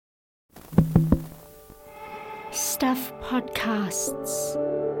Stuff Podcasts.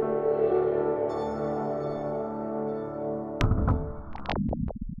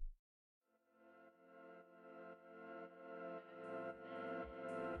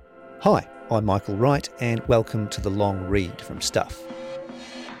 Hi, I'm Michael Wright and welcome to The Long Read from Stuff.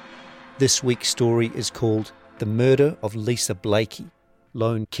 This week's story is called The Murder of Lisa Blakie,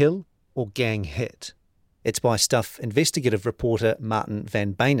 Lone Kill or Gang Hit. It's by Stuff investigative reporter Martin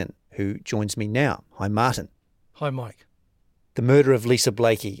van Benen, who joins me now. Hi Martin. Hi Mike. The murder of Lisa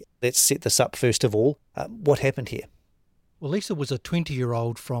Blakie. Let's set this up first of all. What happened here? Well, Lisa was a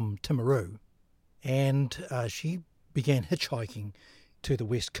 20-year-old from Timaru, and she began hitchhiking to the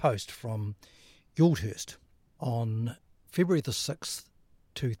west coast from Yuldhurst on February the 6th,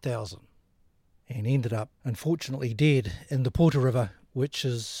 2000, and ended up, unfortunately, dead in the Porter River, which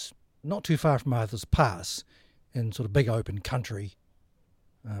is not too far from Arthur's Pass, in sort of big open country.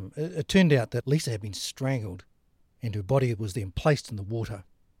 It turned out that Lisa had been strangled, and her body was then placed in the water,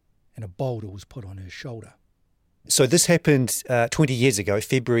 and a boulder was put on her shoulder. So this happened 20 years ago,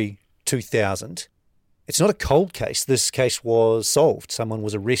 February 2000. It's not a cold case. This case was solved. Someone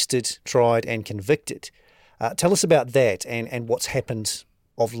was arrested, tried and convicted. Tell us about that and what's happened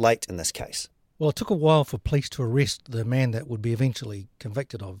of late in this case. Well, it took a while for police to arrest the man that would be eventually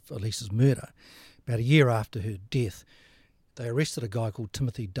convicted of Lisa's murder. About a year after her death, they arrested a guy called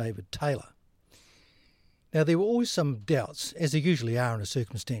Timothy David Taylor. Now, there were always some doubts, as there usually are in a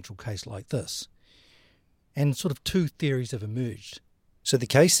circumstantial case like this, and sort of two theories have emerged. So the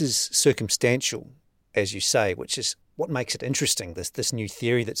case is circumstantial, as you say, which is what makes it interesting, this new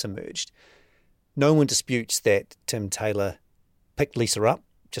theory that's emerged. No one disputes that Tim Taylor picked Lisa up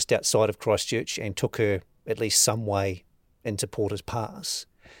just outside of Christchurch and took her at least some way into Porter's Pass.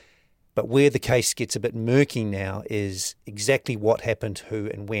 But where the case gets a bit murky now is exactly what happened, who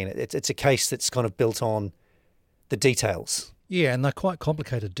and when. It's a case that's kind of built on the details. Yeah, and they're quite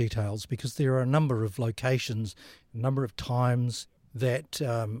complicated details because there are a number of locations, a number of times that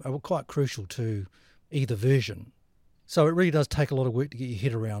are quite crucial to either version. So it really does take a lot of work to get your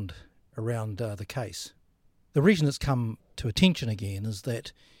head around the case. The reason it's come to attention again is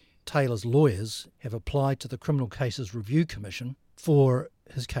that Taylor's lawyers have applied to the Criminal Cases Review Commission for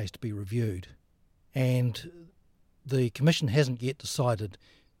his case to be reviewed. And the commission hasn't yet decided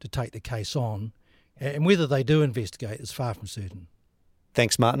to take the case on, and whether they do investigate is far from certain.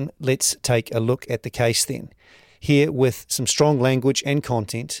 Thanks, Martin. Let's take a look at the case then. Here, with some strong language and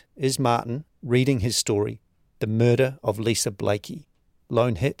content, is Martin reading his story, The Murder of Lisa Blakie,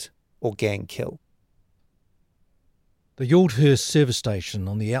 Lone Hit or Gang Kill. The Yuldhurst service station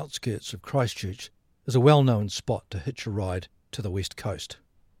on the outskirts of Christchurch is a well-known spot to hitch a ride to the west coast.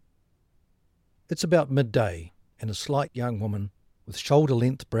 It's about midday, and a slight young woman with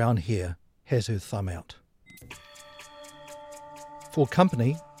shoulder-length brown hair has her thumb out. For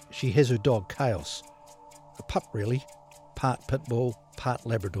company, she has her dog Chaos, a pup really, part pit bull, part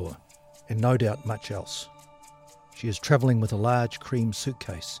Labrador, and no doubt much else. She is travelling with a large cream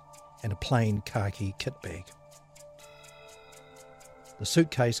suitcase and a plain khaki kit bag. The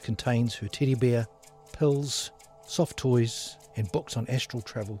suitcase contains her teddy bear, pills, soft toys, and books on astral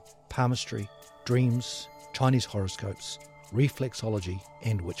travel, palmistry, dreams, Chinese horoscopes, reflexology,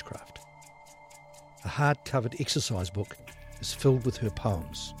 and witchcraft. A hard-covered exercise book is filled with her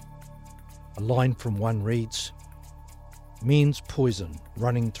poems. A line from one reads, "Men's poison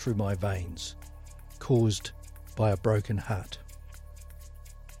running through my veins, caused by a broken heart."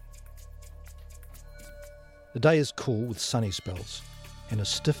 The day is cool with sunny spells, and a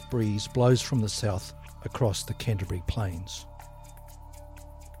stiff breeze blows from the south across the Canterbury Plains.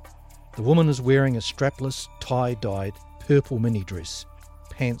 The woman is wearing a strapless, tie-dyed purple mini dress,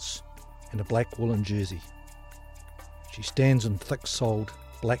 pants and a black woolen jersey. She stands in thick-soled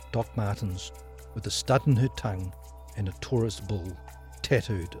black Doc Martens with a stud in her tongue and a Taurus bull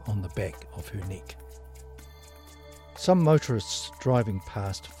tattooed on the back of her neck. Some motorists driving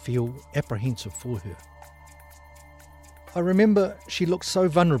past feel apprehensive for her. "I remember she looked so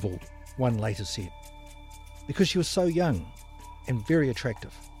vulnerable," one later said, "because she was so young and very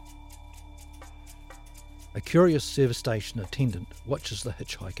attractive." A curious service station attendant watches the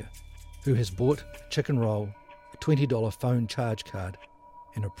hitchhiker, who has bought a chicken roll, a $20 phone charge card,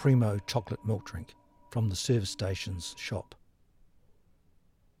 and a Primo chocolate milk drink from the service station's shop.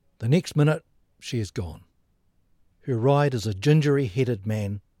 The next minute, she is gone. Her ride is a gingery-headed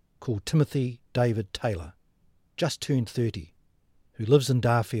man called Timothy David Taylor, just turned 30, who lives in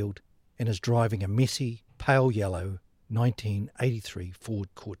Darfield and is driving a messy, pale yellow 1983 Ford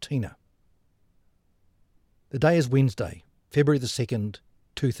Cortina. The day is Wednesday, February the 2nd,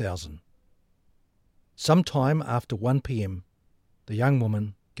 2000. Sometime after 1 p.m, the young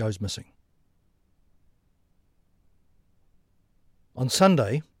woman goes missing. On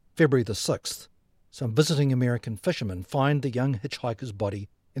Sunday, February the 6th, some visiting American fishermen find the young hitchhiker's body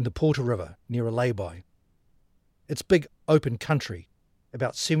in the Porter River near a lay-by. It's big open country,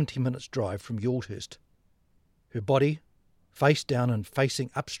 about 70 minutes drive from Yaldhurst. Her body, face down and facing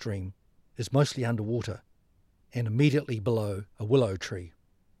upstream, is mostly underwater and immediately below a willow tree.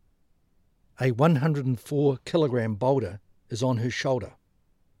 A 104-kilogram boulder is on her shoulder,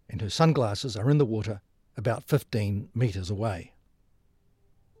 and her sunglasses are in the water about 15 metres away.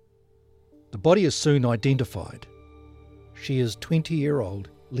 The body is soon identified. She is 20-year-old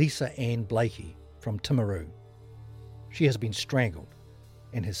Lisa Ann Blakie from Timaru. She has been strangled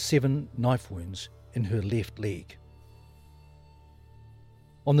and has 7 knife wounds in her left leg.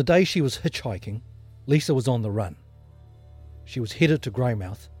 On the day she was hitchhiking, Lisa was on the run. She was headed to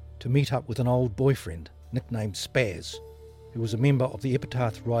Greymouth to meet up with an old boyfriend nicknamed Spaz, who was a member of the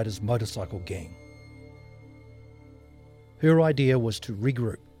Epitaph Riders motorcycle gang. Her idea was to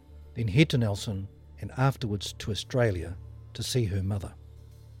regroup, then head to Nelson and afterwards to Australia to see her mother.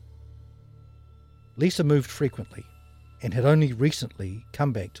 Lisa moved frequently and had only recently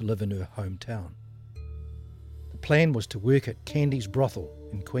come back to live in her hometown. The plan was to work at Candy's brothel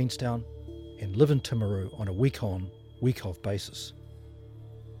in Queenstown and live in Timaru on a week-on, week-off basis.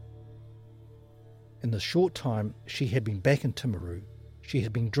 In the short time she had been back in Timaru, she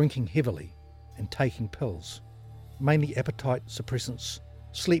had been drinking heavily and taking pills, mainly appetite suppressants,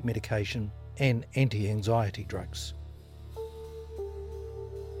 sleep medication and anti-anxiety drugs.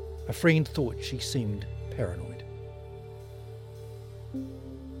 A friend thought she seemed paranoid.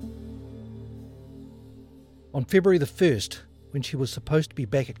 On February the 1st, when she was supposed to be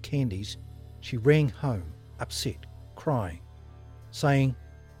back at Candy's, she rang home, upset, crying, saying,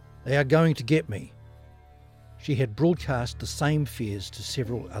 "They are going to get me." She had broadcast the same fears to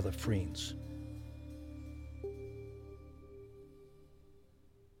several other friends.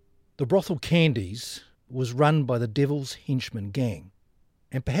 The brothel Candy's was run by the Devil's Henchman gang,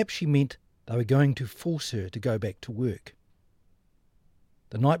 and perhaps she meant they were going to force her to go back to work.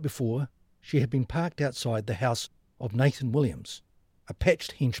 The night before, she had been parked outside the house of Nathan Williams, a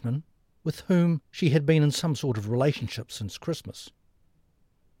patched henchman with whom she had been in some sort of relationship since Christmas.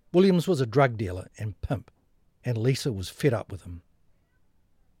 Williams was a drug dealer and pimp, and Lisa was fed up with him.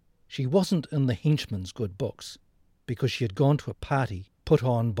 She wasn't in the henchman's good books because she had gone to a party put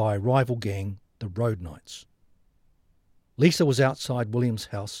on by rival gang, the Road Knights. Lisa was outside Williams'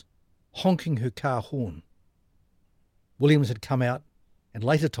 house, honking her car horn. Williams had come out and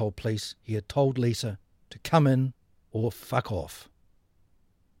later told police he had told Lisa to come in or fuck off.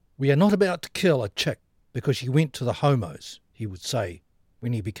 "We are not about to kill a chick because she went to the homos," he would say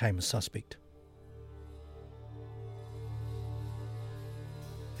when he became a suspect.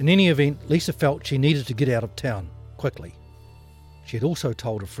 In any event, Lisa felt she needed to get out of town quickly. She had also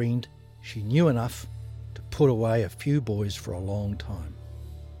told a friend she knew enough to put away a few boys for a long time.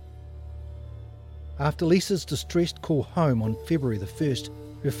 After Lisa's distressed call home on February the 1st,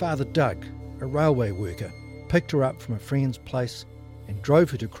 her father Doug, a railway worker, picked her up from a friend's place and drove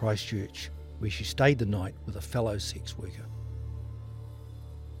her to Christchurch, where she stayed the night with a fellow sex worker.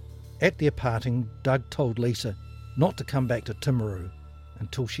 At their parting, Doug told Lisa not to come back to Timaru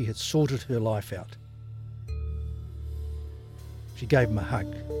until she had sorted her life out. She gave him a hug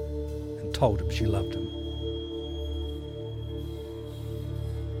and told him she loved him.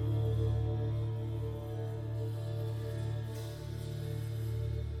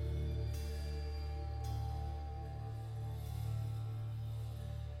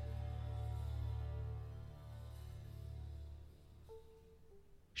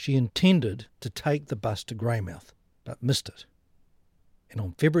 She intended to take the bus to Greymouth, but missed it, and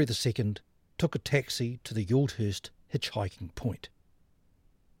on February the 2nd took a taxi to the Yaldhurst hitchhiking point.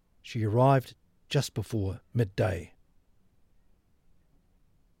 She arrived just before midday.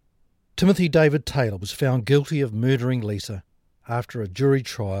 Timothy David Taylor was found guilty of murdering Lisa after a jury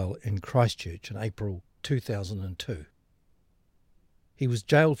trial in Christchurch in April 2002. He was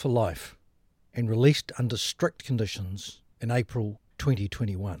jailed for life and released under strict conditions in April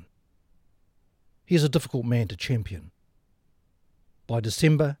 2021. He is a difficult man to champion. By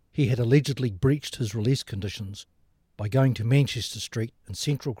December, he had allegedly breached his release conditions by going to Manchester Street in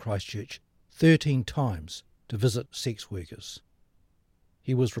central Christchurch 13 times to visit sex workers.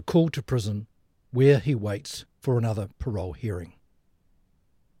 He was recalled to prison, where he waits for another parole hearing.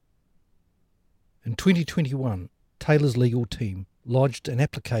 In 2021, Taylor's legal team lodged an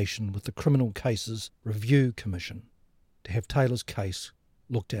application with the Criminal Cases Review Commission to have Taylor's case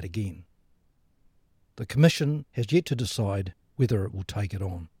looked at again. The The Commission has yet to decide whether it will take it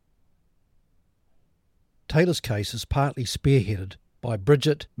on. Taylor's case is partly spearheaded by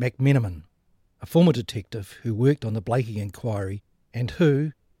Bridget McMenamin, a former detective who worked on the Blakie inquiry and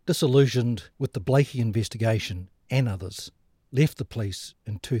who, disillusioned with the Blakie investigation and others, left the police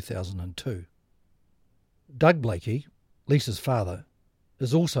in 2002. Doug Blakie, Lisa's father,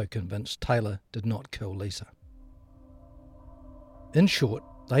 is also convinced Taylor did not kill Lisa. In short,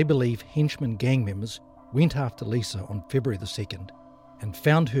 they believe henchman gang members went after Lisa on February the 2nd and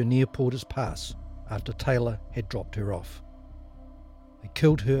found her near Porter's Pass after Taylor had dropped her off. They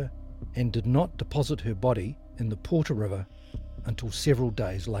killed her and did not deposit her body in the Porter River until several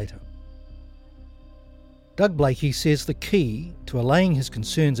days later. Doug Blakie says the key to allaying his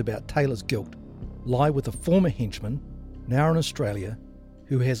concerns about Taylor's guilt lie with a former henchman, now in Australia,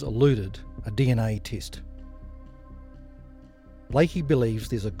 who has eluded a DNA test. Blakie believes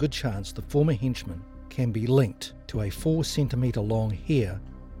there's a good chance the former henchman can be linked to a 4 centimetre long hair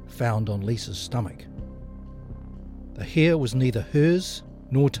found on Lisa's stomach. The hair was neither hers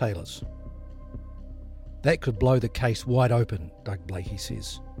nor Taylor's. That could blow the case wide open, Doug Blakie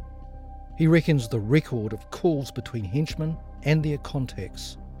says. He reckons the record of calls between henchmen and their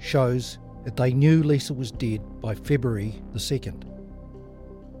contacts shows that they knew Lisa was dead by February the 2nd.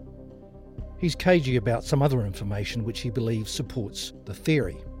 He's cagey about some other information which he believes supports the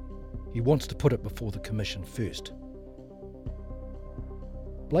theory. He wants to put it before the Commission first.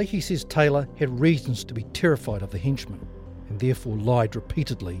 Blakie says Taylor had reasons to be terrified of the henchman and therefore lied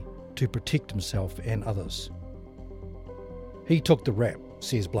repeatedly to protect himself and others. He took the rap,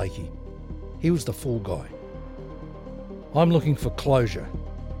 says Blakie. He was the fall guy. I'm looking for closure.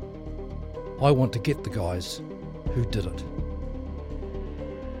 I want to get the guys who did it.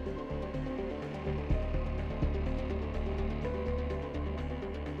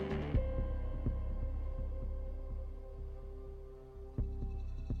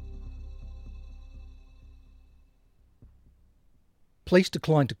 Police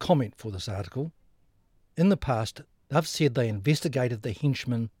declined to comment for this article. In the past, they've said they investigated the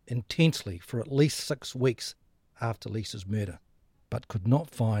henchman intensely for at least 6 weeks after Lisa's murder, but could not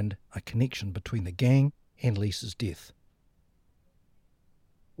find a connection between the gang and Lisa's death.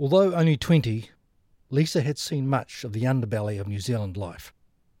 Although only 20, Lisa had seen much of the underbelly of New Zealand life.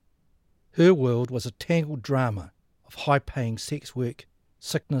 Her world was a tangled drama of high-paying sex work,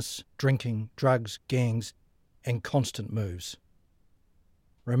 sickness, drinking, drugs, gangs, and constant moves.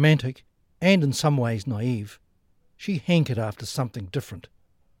 Romantic, and in some ways naive, she hankered after something different,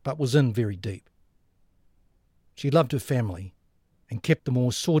 but was in very deep. She loved her family and kept the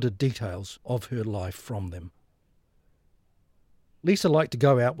more sordid details of her life from them. Lisa liked to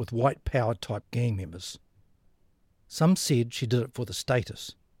go out with white power type gang members. Some said she did it for the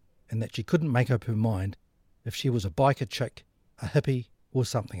status, and that she couldn't make up her mind if she was a biker chick, a hippie, or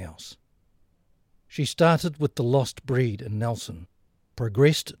something else. She started with the Lost Breed in Nelson,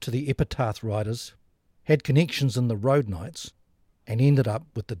 progressed to the Epitaph Riders, had connections in the Road Knights, and ended up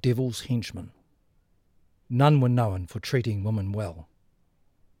with the Devil's Henchmen. None were known for treating women well.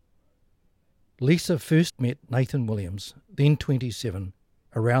 Lisa first met Nathan Williams, then 27,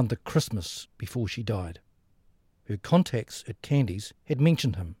 around the Christmas before she died. Her contacts at Candy's had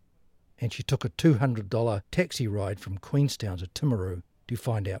mentioned him, and she took a $200 taxi ride from Queenstown to Timaru to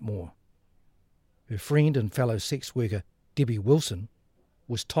find out more. Her friend and fellow sex worker Debbie Wilson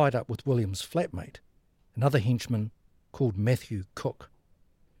was tied up with Williams' flatmate, another henchman called Matthew Cook.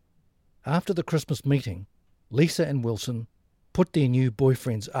 After the Christmas meeting, Lisa and Wilson put their new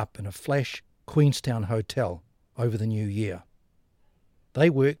boyfriends up in a flash Queenstown hotel over the new year. They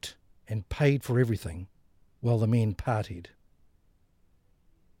worked and paid for everything while the men partied.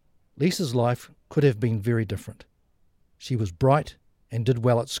 Lisa's life could have been very different. She was bright and did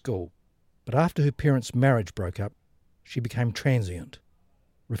well at school, but after her parents' marriage broke up, she became transient,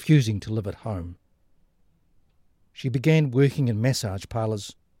 refusing to live at home. She began working in massage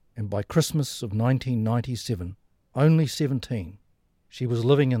parlours, and by Christmas of 1997, only 17, she was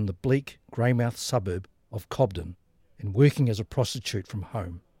living in the bleak Greymouth suburb of Cobden and working as a prostitute from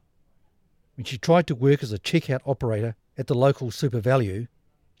home. When she tried to work as a checkout operator at the local SuperValu,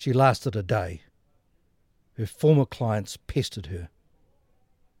 she lasted a day. Her former clients pestered her.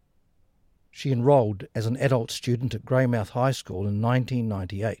 She enrolled as an adult student at Greymouth High School in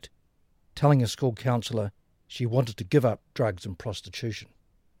 1998, telling a school counsellor she wanted to give up drugs and prostitution.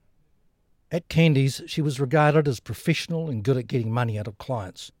 At Candy's, she was regarded as professional and good at getting money out of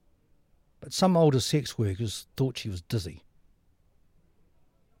clients, but some older sex workers thought she was dizzy.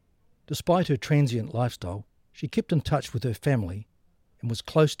 Despite her transient lifestyle, she kept in touch with her family and was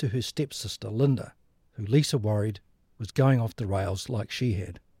close to her stepsister Linda, who Lisa worried was going off the rails like she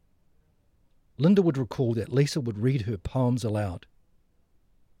had. Linda would recall that Lisa would read her poems aloud.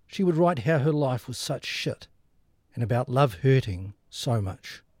 She would write how her life was such shit and about love hurting so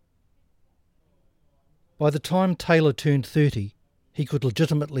much. By the time Taylor turned 30, he could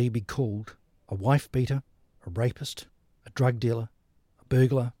legitimately be called a wife-beater, a rapist, a drug dealer, a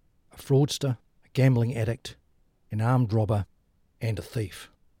burglar, a fraudster, a gambling addict, an armed robber, and a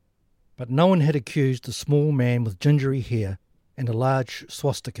thief. But no one had accused the small man with gingery hair and a large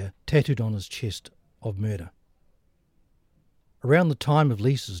swastika tattooed on his chest of murder. Around the time of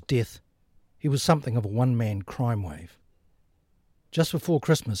Lisa's death, he was something of a one-man crime wave. Just before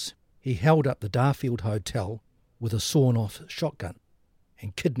Christmas, he held up the Darfield Hotel with a sawn-off shotgun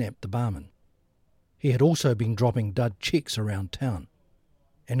and kidnapped the barman. He had also been dropping dud checks around town,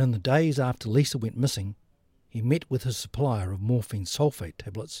 and in the days after Lisa went missing, he met with his supplier of morphine sulfate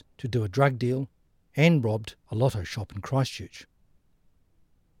tablets to do a drug deal and robbed a lotto shop in Christchurch.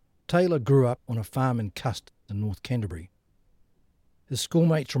 Taylor grew up on a farm in Cust in North Canterbury. His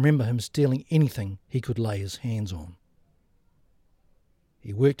schoolmates remember him stealing anything he could lay his hands on.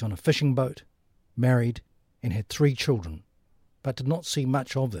 He worked on a fishing boat, married, and had 3 children, but did not see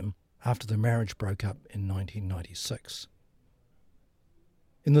much of them after the marriage broke up in 1996.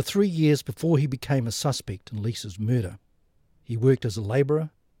 In the 3 years before he became a suspect in Lisa's murder, he worked as a labourer,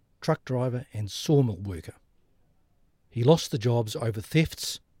 truck driver and sawmill worker. He lost the jobs over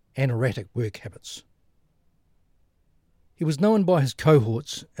thefts and erratic work habits. He was known by his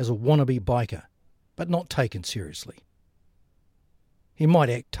cohorts as a wannabe biker, but not taken seriously. He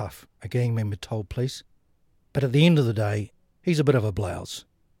might act tough, a gang member told police, but at the end of the day, he's a bit of a blouse.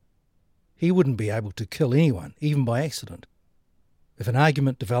 He wouldn't be able to kill anyone, even by accident. If an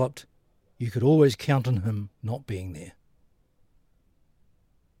argument developed, you could always count on him not being there.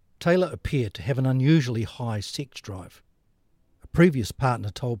 Taylor appeared to have an unusually high sex drive. A previous partner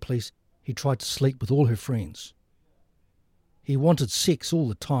told police he tried to sleep with all her friends. He wanted sex all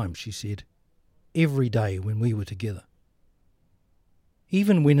the time, she said, every day when we were together.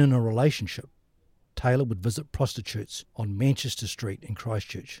 Even when in a relationship, Taylor would visit prostitutes on Manchester Street in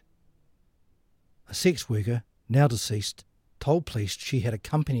Christchurch. A sex worker, now deceased, told police she had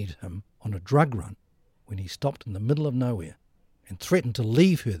accompanied him on a drug run when he stopped in the middle of nowhere and threatened to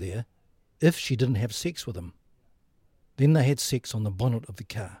leave her there if she didn't have sex with him. Then they had sex on the bonnet of the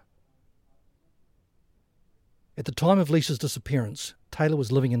car. At the time of Lisa's disappearance, Taylor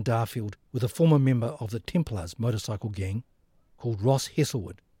was living in Darfield with a former member of the Templars motorcycle gang called Ross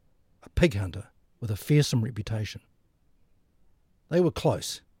Hesselwood, a pig hunter with a fearsome reputation. They were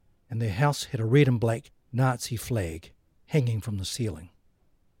close, and their house had a red and black Nazi flag hanging from the ceiling.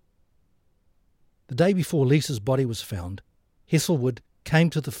 The day before Lisa's body was found, Hesselwood came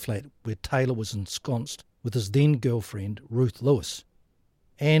to the flat where Taylor was ensconced with his then-girlfriend Ruth Lewis,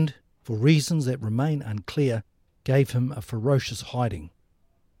 and, for reasons that remain unclear, gave him a ferocious hiding.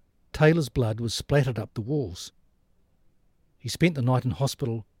 Taylor's blood was splattered up the walls. He spent the night in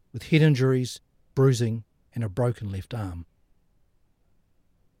hospital with head injuries, bruising, and a broken left arm.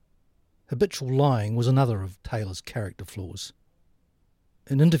 Habitual lying was another of Taylor's character flaws.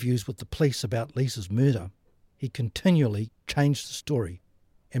 In interviews with the police about Lisa's murder, he continually changed the story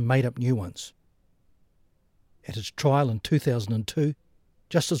and made up new ones. At his trial in 2002,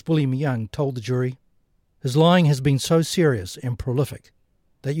 Justice William Young told the jury, "His lying has been so serious and prolific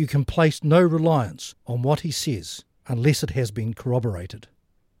that you can place no reliance on what he says unless it has been corroborated."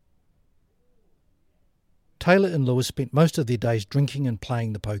 Taylor and Lewis spent most of their days drinking and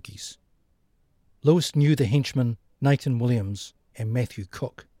playing the pokies. Lewis knew the henchmen Nathan Williams and Matthew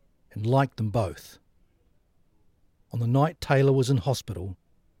Cook and liked them both. On the night Taylor was in hospital,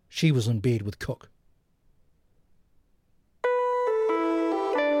 she was in bed with Cook.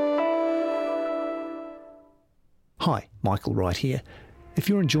 Hi, Michael Wright here. If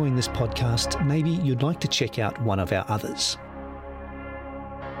you're enjoying this podcast, maybe you'd like to check out one of our others.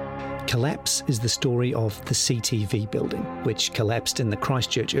 Collapse is the story of the CTV building, which collapsed in the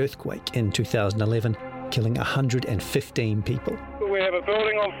Christchurch earthquake in 2011, killing 115 people. We have a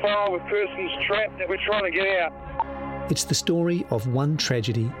building on fire with persons trapped that we're trying to get out. It's the story of one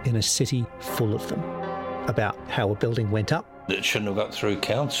tragedy in a city full of them. About how a building went up. It shouldn't have got through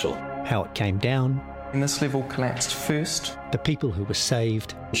council. How it came down. And this level collapsed first. The people who were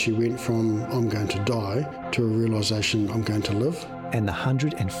saved. She went from I'm going to die to a realisation I'm going to live. And the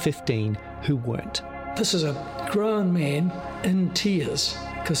 115 who weren't. This is a grown man in tears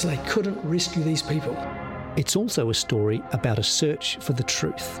because they couldn't rescue these people. It's also a story about a search for the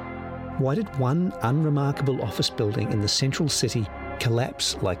truth. Why did one unremarkable office building in the central city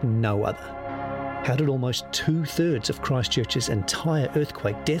collapse like no other? How did almost 2/3 of Christchurch's entire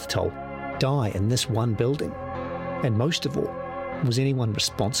earthquake death toll die in this one building? And most of all, was anyone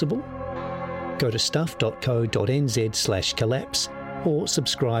responsible? Go to stuff.co.nz/collapse or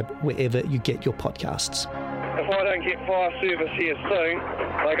subscribe wherever you get your podcasts. If I don't get fire service here soon,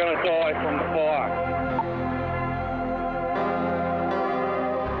 they're going to die from the fire.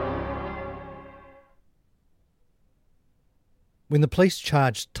 When the police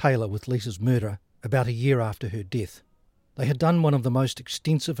charged Taylor with Lisa's murder about a year after her death, they had done one of the most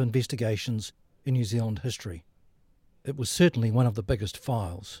extensive investigations in New Zealand history. It was certainly one of the biggest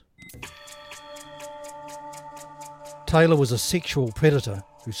files. Taylor was a sexual predator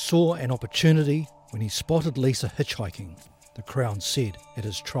who saw an opportunity when he spotted Lisa hitchhiking, the Crown said at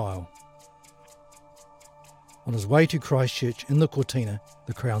his trial. On his way to Christchurch in the Cortina,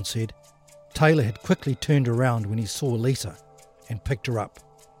 the Crown said, Taylor had quickly turned around when he saw Lisa and picked her up.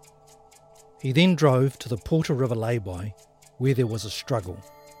 He then drove to the Porter River lay-by where there was a struggle,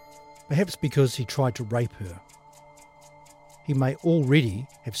 perhaps because he tried to rape her. He may already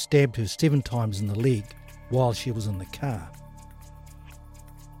have stabbed her 7 times in the leg while she was in the car.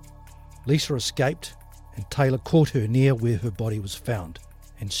 Lisa escaped and Taylor caught her near where her body was found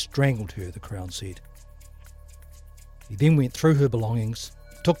and strangled her, the Crown said. He then went through her belongings,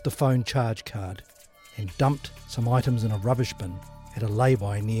 took the phone charge card and dumped some items in a rubbish bin at a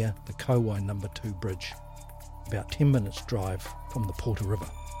lay-by near the Kauai No. 2 bridge, about 10 minutes drive from the Porter River.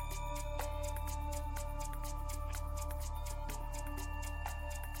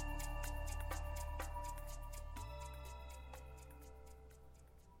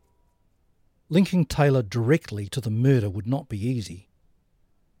 Linking Taylor directly to the murder would not be easy.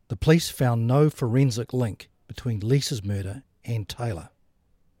 The police found no forensic link between Lisa's murder and Taylor.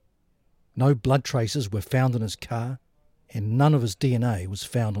 No blood traces were found in his car, and none of his DNA was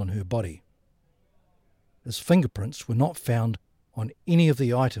found on her body. His fingerprints were not found on any of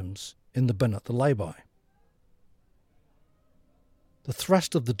the items in the bin at the lay-by. The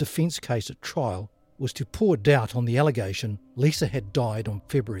thrust of the defence case at trial was to pour doubt on the allegation Lisa had died on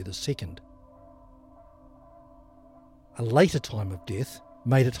February the 2nd. A later time of death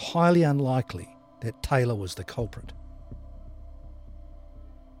made it highly unlikely that Taylor was the culprit.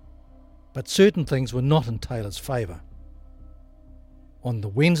 But certain things were not in Taylor's favour. On the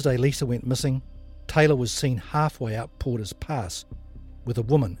Wednesday Lisa went missing, Taylor was seen halfway up Porter's Pass with a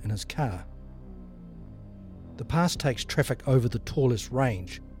woman in his car. The pass takes traffic over the tallest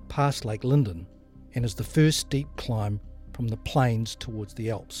range, past Lake Linden, and is the first steep climb from the plains towards the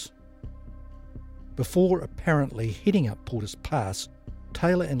Alps. Before apparently heading up Porter's Pass,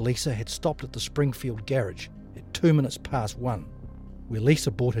 Taylor and Lisa had stopped at the Springfield garage at 1 1:02, where Lisa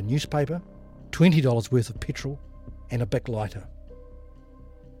bought a newspaper, $20 worth of petrol, and a Bic lighter.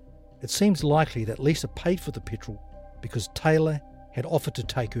 It seems likely that Lisa paid for the petrol because Taylor had offered to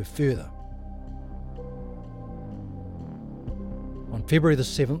take her further. On February the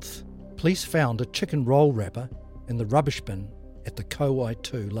 7th, police found a chicken roll wrapper in the rubbish bin at the Kauai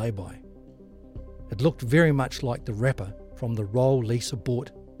 2 lay-by. It looked very much like the wrapper from the roll Lisa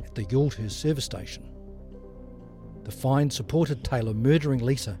bought at the Yulthurst service station. The find supported Taylor murdering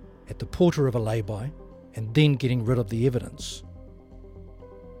Lisa at the Porter River lay-by and then getting rid of the evidence.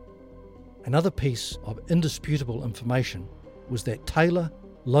 Another piece of indisputable information was that Taylor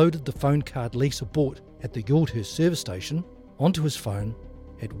loaded the phone card Lisa bought at the Yulthurst service station onto his phone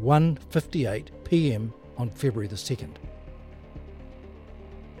at 1:58 p.m. on February the 2nd.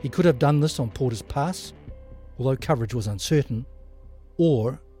 He could have done this on Porter's Pass, although coverage was uncertain,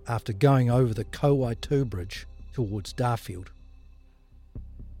 or after going over the Kauai 2 bridge towards Darfield. It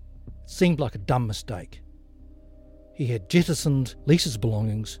seemed like a dumb mistake. He had jettisoned Lisa's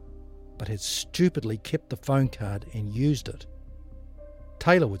belongings, but had stupidly kept the phone card and used it.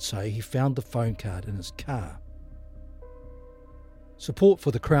 Taylor would say he found the phone card in his car. Support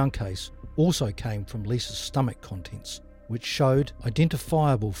for the Crown case also came from Lisa's stomach contents, which showed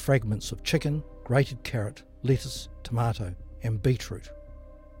identifiable fragments of chicken, grated carrot, lettuce, tomato and beetroot,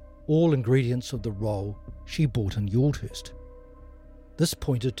 all ingredients of the roll she bought in Yulthurst. This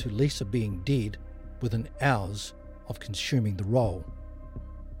pointed to Lisa being dead within hours of consuming the roll.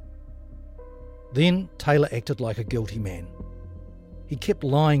 Then Taylor acted like a guilty man. He kept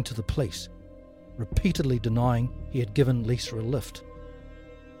lying to the police, repeatedly denying he had given Lisa a lift,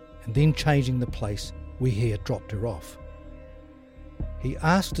 and then changing the place where he had dropped her off. He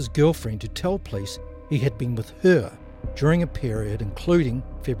asked his girlfriend to tell police he had been with her during a period including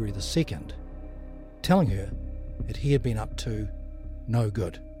February the 2nd, telling her that he had been up to no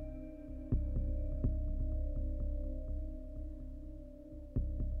good.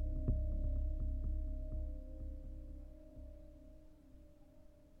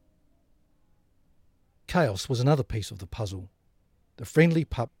 Chaos was another piece of the puzzle. The friendly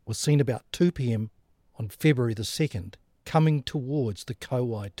pup was seen about 2 p.m. on February the 2nd, coming towards the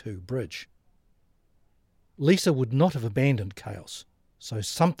Kauai 2 bridge. Lisa would not have abandoned Chaos, so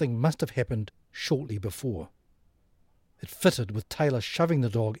something must have happened shortly before. It fitted with Taylor shoving the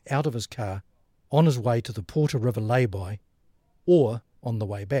dog out of his car on his way to the Porter River lay-by or on the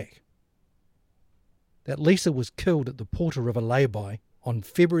way back. That Lisa was killed at the Porter River lay-by on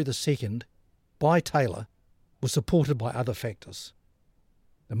February the 2nd by Taylor was supported by other factors.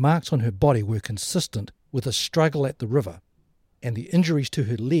 The marks on her body were consistent with a struggle at the river, and the injuries to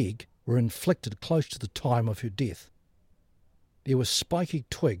her leg were inflicted close to the time of her death. There were spiky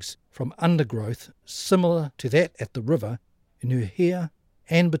twigs from undergrowth similar to that at the river in her hair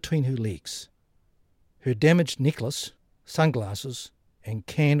and between her legs. Her damaged necklace, sunglasses, and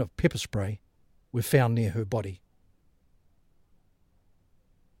can of pepper spray were found near her body.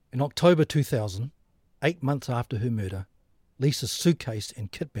 In October 2000, 8 months after her murder, Lisa's suitcase and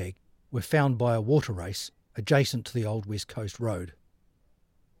kit bag were found by a water race adjacent to the old West Coast Road.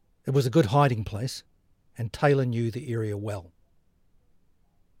 It was a good hiding place, and Taylor knew the area well.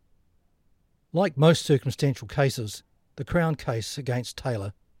 Like most circumstantial cases, the Crown case against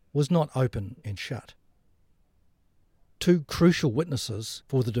Taylor was not open and shut. Two crucial witnesses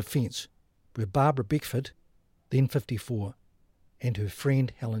for the defence were Barbara Beckford, then 54, and her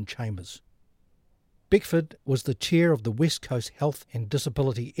friend Helen Chambers. Beckford was the chair of the West Coast Health and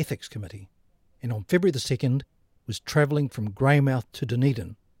Disability Ethics Committee, and on February the 2nd was travelling from Greymouth to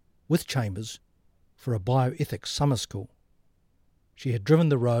Dunedin with Chambers for a bioethics summer school. She had driven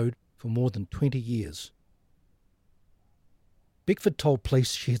the road for more than 20 years. Beckford told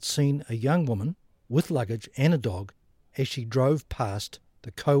police she had seen a young woman with luggage and a dog as she drove past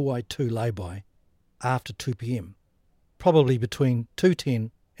the Kauai 2 lay-by after 2 p.m, probably between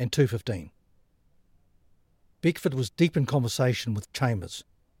 2:10 and 2:15. Beckford was deep in conversation with Chambers,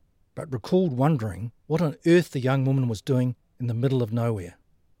 but recalled wondering what on earth the young woman was doing in the middle of nowhere.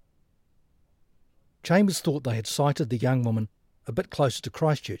 Chambers thought they had sighted the young woman a bit closer to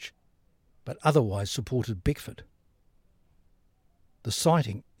Christchurch, but otherwise supported Beckford. The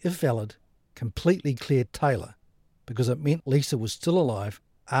sighting, if valid, completely cleared Taylor because it meant Lisa was still alive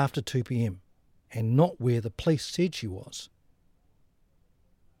after 2 p.m, and not where the police said she was.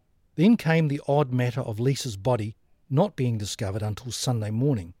 Then came the odd matter of Lisa's body not being discovered until Sunday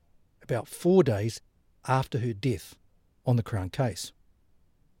morning, about 4 days after her death, on the Crown case.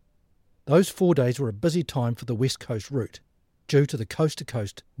 Those 4 days were a busy time for the West Coast route, due to the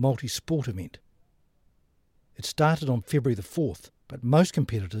coast-to-coast multi-sport event. It started on February the 4th, but most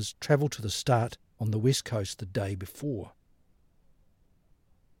competitors travelled to the start on the West Coast the day before.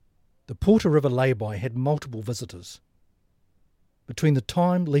 The Porter River lay-by had multiple visitors. Between the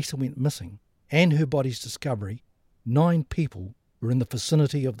time Lisa went missing and her body's discovery, 9 people were in the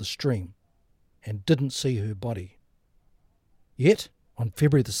vicinity of the stream and didn't see her body. Yet, on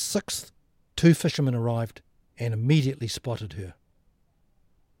February the 6th, 2 fishermen arrived and immediately spotted her.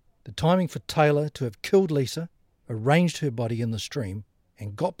 The timing for Taylor to have killed Lisa, arranged her body in the stream,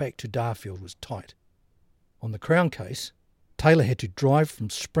 and got back to Darfield was tight. On the Crown case, Taylor had to drive from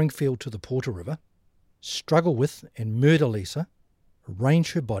Springfield to the Porter River, struggle with and murder Lisa,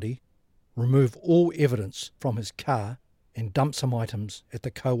 arrange her body, remove all evidence from his car, and dump some items at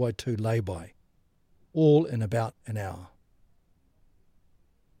the Kauai 2 lay-by, all in about an hour.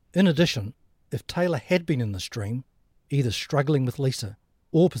 In addition, if Taylor had been in the stream, either struggling with Lisa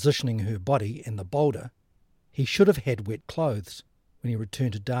or positioning her body in the boulder, he should have had wet clothes when he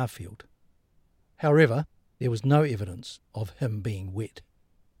returned to Darfield. However, there was no evidence of him being wet.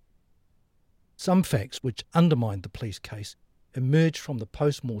 Some facts which undermined the police case emerged from the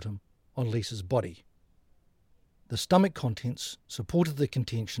post-mortem on Lisa's body. The stomach contents supported the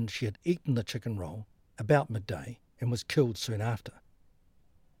contention she had eaten the chicken roll about midday and was killed soon after.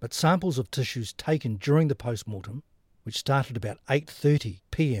 But samples of tissues taken during the post-mortem, which started about 8:30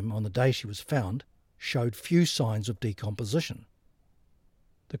 p.m. on the day she was found, showed few signs of decomposition.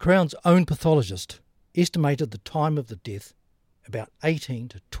 The Crown's own pathologist estimated the time of the death about 18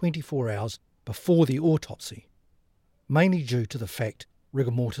 to 24 hours before the autopsy, mainly due to the fact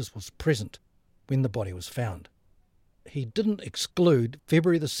rigor mortis was present when the body was found. He didn't exclude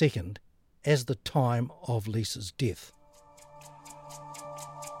February the 2nd as the time of Lisa's death.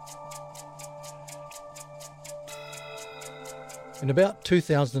 In about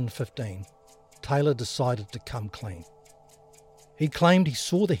 2015, Taylor decided to come clean. He claimed he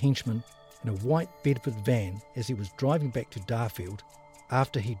saw the henchman in a white Bedford van as he was driving back to Darfield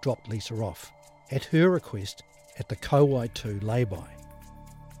after he dropped Lisa off, at her request, at the Kauai 2 lay-by.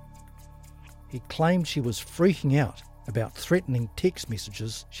 he claimed she was freaking out about threatening text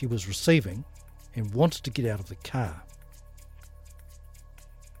messages she was receiving and wanted to get out of the car.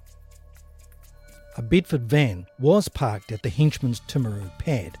 A Bedford van was parked at the henchman's Timaru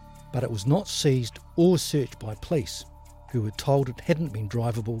pad, but it was not seized or searched by police, who were told it hadn't been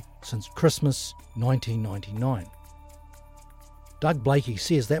drivable since Christmas 1999. Doug Blakie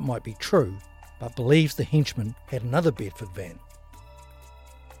says that might be true, but believes the henchman had another Bedford van.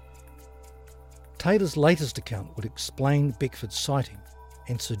 Taylor's latest account would explain Beckford's sighting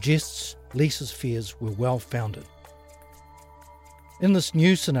and suggests Lisa's fears were well founded. In this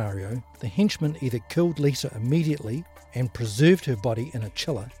new scenario, the henchman either killed Lisa immediately and preserved her body in a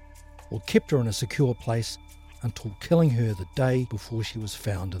chiller, or kept her in a secure place until killing her the day before she was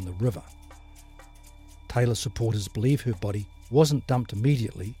found in the river. Taylor supporters believe her body wasn't dumped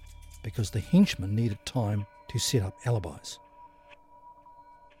immediately because the henchman needed time to set up alibis.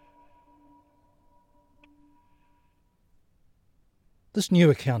 This new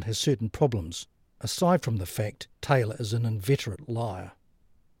account has certain problems, aside from the fact Taylor is an inveterate liar.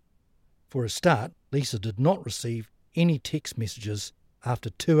 For a start, Lisa did not receive any text messages after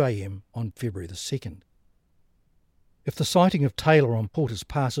 2 a.m. on February the 2nd. If the sighting of Taylor on Porter's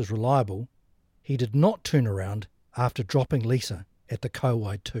Pass is reliable, he did not turn around after dropping Lisa at the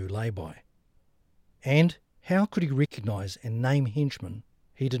Kauai 2 lay-by. And how could he recognise and name henchmen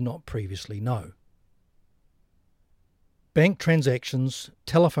he did not previously know? Bank transactions,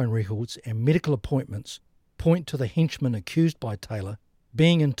 telephone records and medical appointments point to the henchman accused by Taylor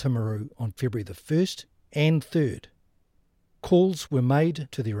being in Timaru on February the 1st and 3rd. Calls were made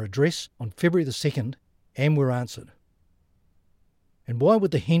to their address on February the 2nd and were answered. And why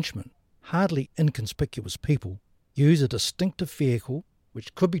would the henchmen, hardly inconspicuous people, use a distinctive vehicle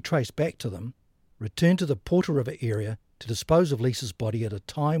which could be traced back to them, return to the Porter River area to dispose of Lisa's body at a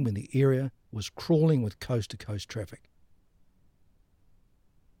time when the area was crawling with coast-to-coast traffic?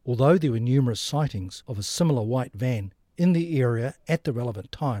 Although there were numerous sightings of a similar white van in the area at the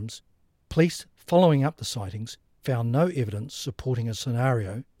relevant times, police following up the sightings found no evidence supporting a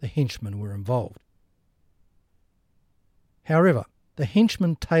scenario the henchmen were involved. However, the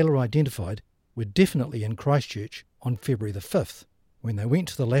henchmen Taylor identified were definitely in Christchurch on February the 5th, when they went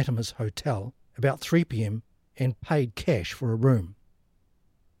to the Latimer's Hotel about 3 p.m. and paid cash for a room.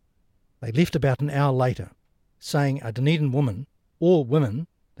 They left about an hour later, saying a Dunedin woman or women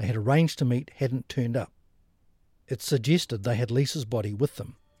they had arranged to meet hadn't turned up. It suggested they had Lisa's body with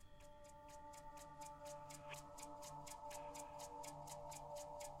them.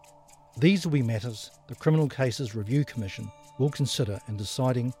 These will be matters the Criminal Cases Review Commission will consider in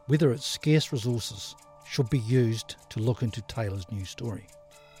deciding whether its scarce resources should be used to look into Taylor's new story.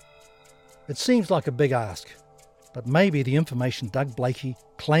 It seems like a big ask, but maybe the information Doug Blakie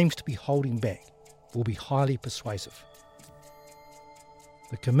claims to be holding back will be highly persuasive.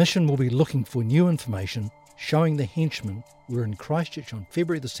 The Commission will be looking for new information showing the henchmen were in Christchurch on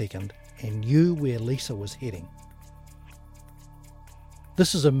February the 2nd and knew where Lisa was heading.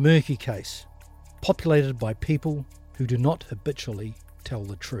 This is a murky case, populated by people who do not habitually tell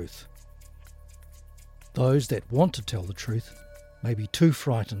the truth. Those that want to tell the truth may be too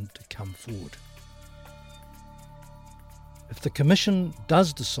frightened to come forward. If the Commission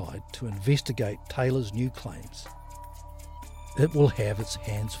does decide to investigate Taylor's new claims, it will have its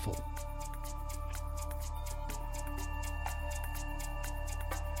hands full.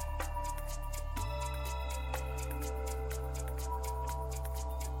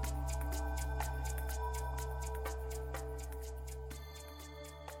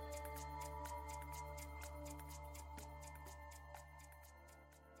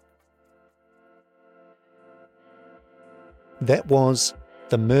 That was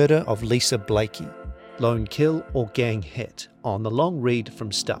The Murder of Lisa Blakie, Lone Kill or Gang Hit, on the long read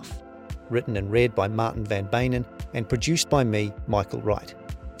from Stuff, written and read by Martin van Benen and produced by me, Michael Wright.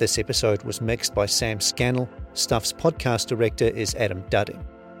 This episode was mixed by Sam Scannell. Stuff's podcast director is Adam Dudding.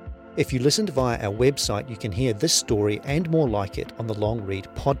 If you listened via our website, you can hear this story and more like it on the Long Read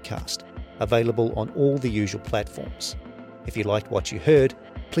podcast, available on all the usual platforms. If you liked what you heard,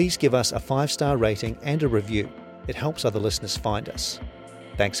 please give us a 5-star rating and a review. It helps other listeners find us.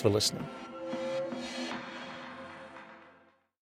 Thanks for listening.